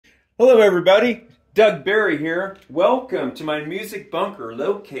Hello everybody, Doug Barry here. Welcome to my music bunker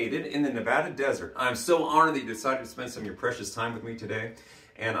located in the Nevada desert. I'm so honored that you decided to spend some of your precious time with me today.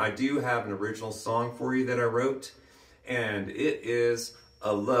 And I do have an original song for you that I wrote. And it is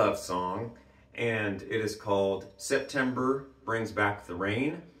a love song. And it is called September Brings Back the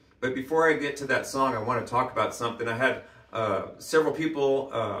Rain. But before I get to that song, I want to talk about something. I had several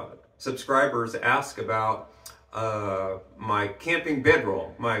people, subscribers, ask about my camping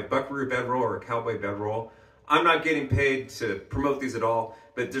bedroll, my buckaroo bedroll or cowboy bedroll. I'm not getting paid to promote these at all,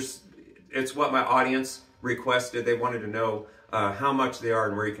 but it's what my audience requested. They wanted to know how much they are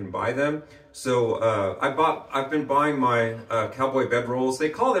and where you can buy them. So I've been buying my cowboy bedrolls. They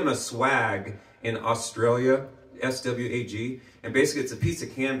call them a swag in Australia, SWAG, and basically it's a piece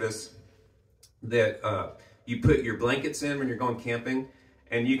of canvas that you put your blankets in when you're going camping,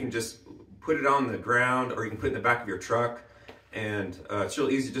 and you can just put it on the ground, or you can put it in the back of your truck, and it's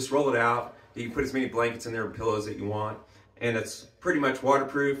real easy. Just roll it out. You can put as many blankets in there and pillows that you want, and it's pretty much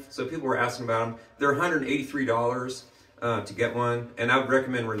waterproof. So people were asking about them. They're $183 to get one, and I would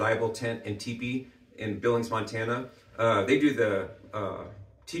recommend Reliable Tent and Teepee in Billings, Montana. They do the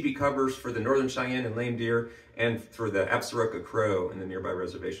teepee covers for the Northern Cheyenne and Lame Deer, and for the Absaroka Crow in the nearby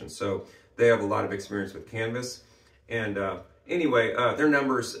reservation. So they have a lot of experience with canvas. And anyway, their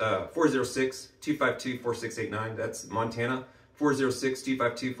number's 406-252-4689. That's Montana.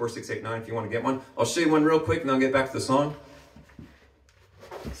 406-252-4689 if you want to get one. I'll show you one real quick and then I'll get back to the song.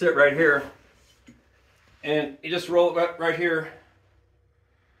 Sit right here. And you just roll it right here.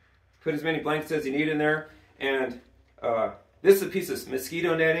 Put as many blankets as you need in there. And this is a piece of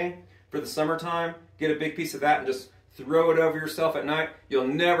mosquito netting for the summertime. Get a big piece of that and just throw it over yourself at night. You'll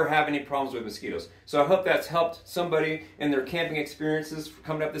never have any problems with mosquitoes. So I hope that's helped somebody in their camping experiences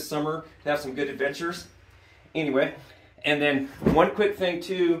coming up this summer to have some good adventures. Anyway, and then one quick thing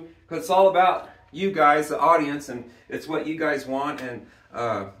too, because it's all about you guys, the audience, and it's what you guys want. And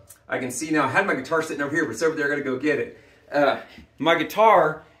I can see now, I had my guitar sitting over here, but it's over there, I gotta go get it. My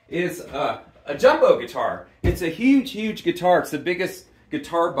guitar is a jumbo guitar. It's a huge, huge guitar. It's the biggest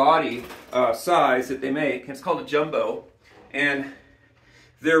guitar body size that they make. It's called a jumbo, and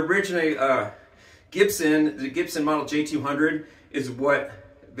they're originally the Gibson model J200 is what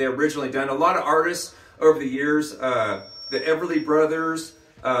they originally done. A lot of artists over the years, the Everly Brothers,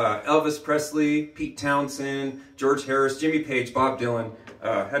 Elvis Presley, Pete Townsend, George Harris, Jimmy Page, Bob Dylan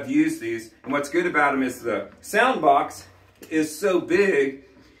have used these. And what's good about them is the sound box is so big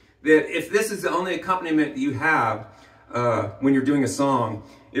that if this is the only accompaniment that you have when you're doing a song,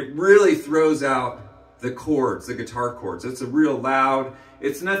 it really throws out the chords, the guitar chords. It's a real loud,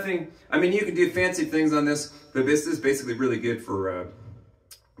 it's nothing, I mean, you can do fancy things on this, but this is basically really good for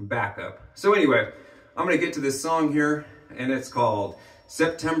backup. So anyway, I'm gonna get to this song here, and it's called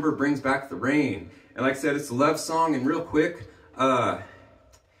September Brings Back the Rain. And like I said, it's a love song, and real quick,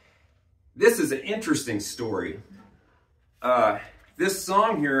 this is an interesting story. This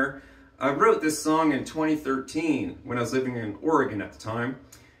song here, I wrote this song in 2013 when I was living in Oregon at the time,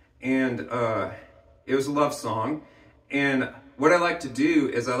 and it was a love song. And what I like to do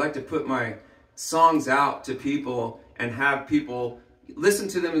is I like to put my songs out to people and have people listen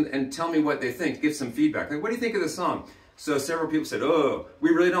to them and tell me what they think, give some feedback. Like, what do you think of this song? So several people said, oh,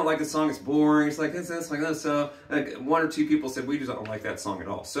 we really don't like the song, it's boring, it's like this, like that. So like one or two people said, we just don't like that song at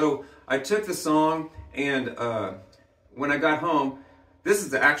all. So I took the song, and when I got home, this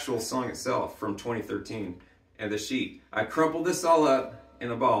is the actual song itself from 2013 and the sheet. I crumpled this all up in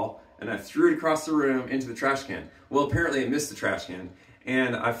a ball and I threw it across the room into the trash can. Well, apparently it missed the trash can.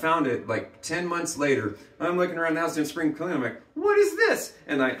 And I found it like 10 months later. I'm looking around the house doing spring cleaning. I'm like, what is this?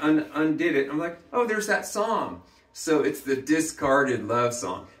 And I undid it. I'm like, oh, there's that song. So it's the discarded love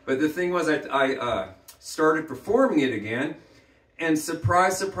song. But the thing was, I started performing it again. And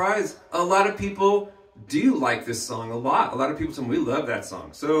surprise, surprise, a lot of people do like this song a lot. A lot of people say, we love that song.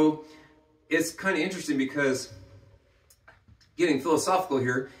 So it's kind of interesting because, getting philosophical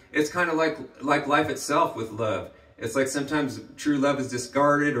here, it's kind of like life itself with love. It's like sometimes true love is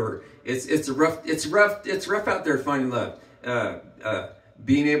discarded, or it's rough out there finding love.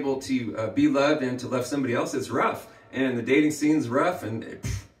 Being able to be loved and to love somebody else is rough, and the dating scene's rough, and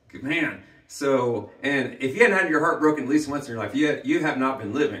man. So, and if you hadn't had your heart broken at least once in your life, you have not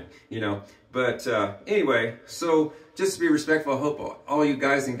been living, you know. But anyway, so just to be respectful, I hope all you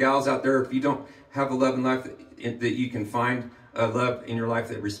guys and gals out there, if you don't have a love in life, that you can find a love in your life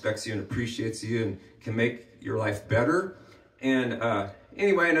that respects you and appreciates you and can make your life better. And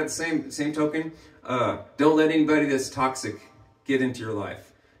anyway, and at the same token, don't let anybody that's toxic get into your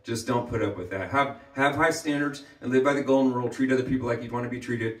life. Just don't put up with that. Have high standards and live by the golden rule. Treat other people like you'd want to be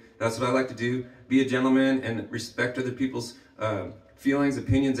treated. That's what I like to do. Be a gentleman and respect other people's feelings,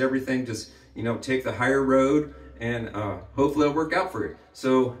 opinions, everything. Just, you know, take the higher road, and hopefully it'll work out for you.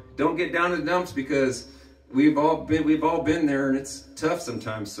 So don't get down in the dumps, because we've all been there, and it's tough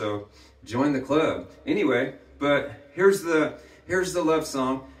sometimes. So join the club. Anyway, but here's the love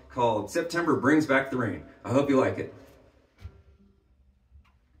song called September Brings Back the Rain. I hope you like it.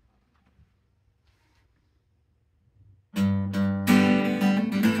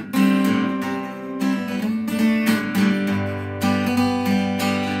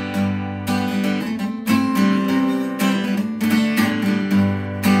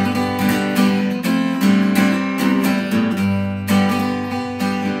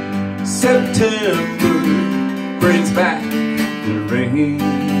 September brings back the rain.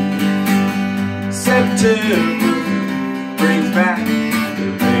 September brings back the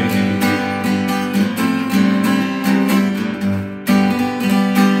rain.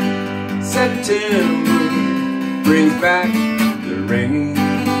 September brings back the rain.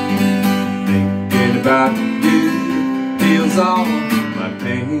 Thinking about you heals all my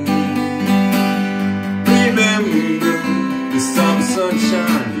pain. Remember the summer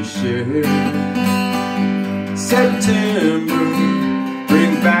sunshine you shared. September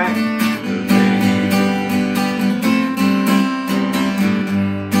brings back the rain.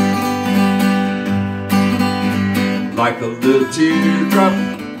 Like a little teardrop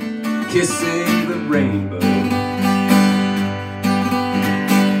kissing the rainbow.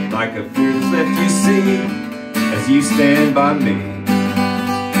 Like a fearless left you see as you stand by me.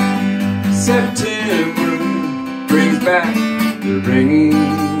 September brings back the rain.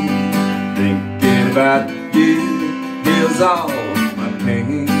 Thinking about you heals all my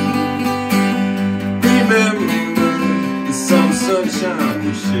pain. Remember the summer sunshine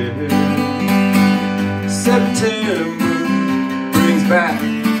we shared. September brings back the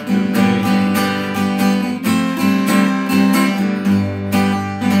rain.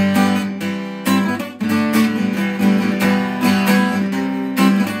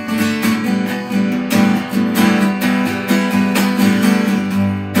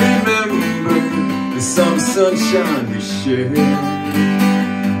 Some sunshine we share.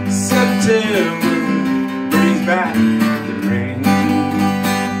 September brings back the rain.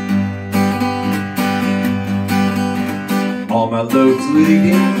 All my roads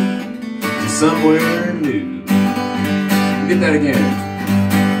leading to somewhere new. Get that again.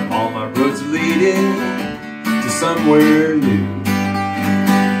 All my roads leading to somewhere new.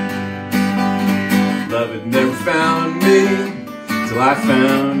 Love had never found me till I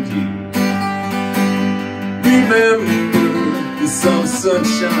found you. Remember the summer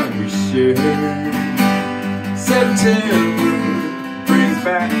sunshine we shared. September brings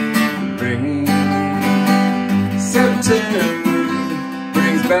back the rain. September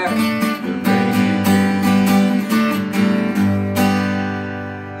brings back the rain.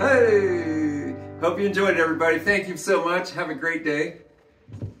 Hey! Hope you enjoyed it, everybody. Thank you so much. Have a great day.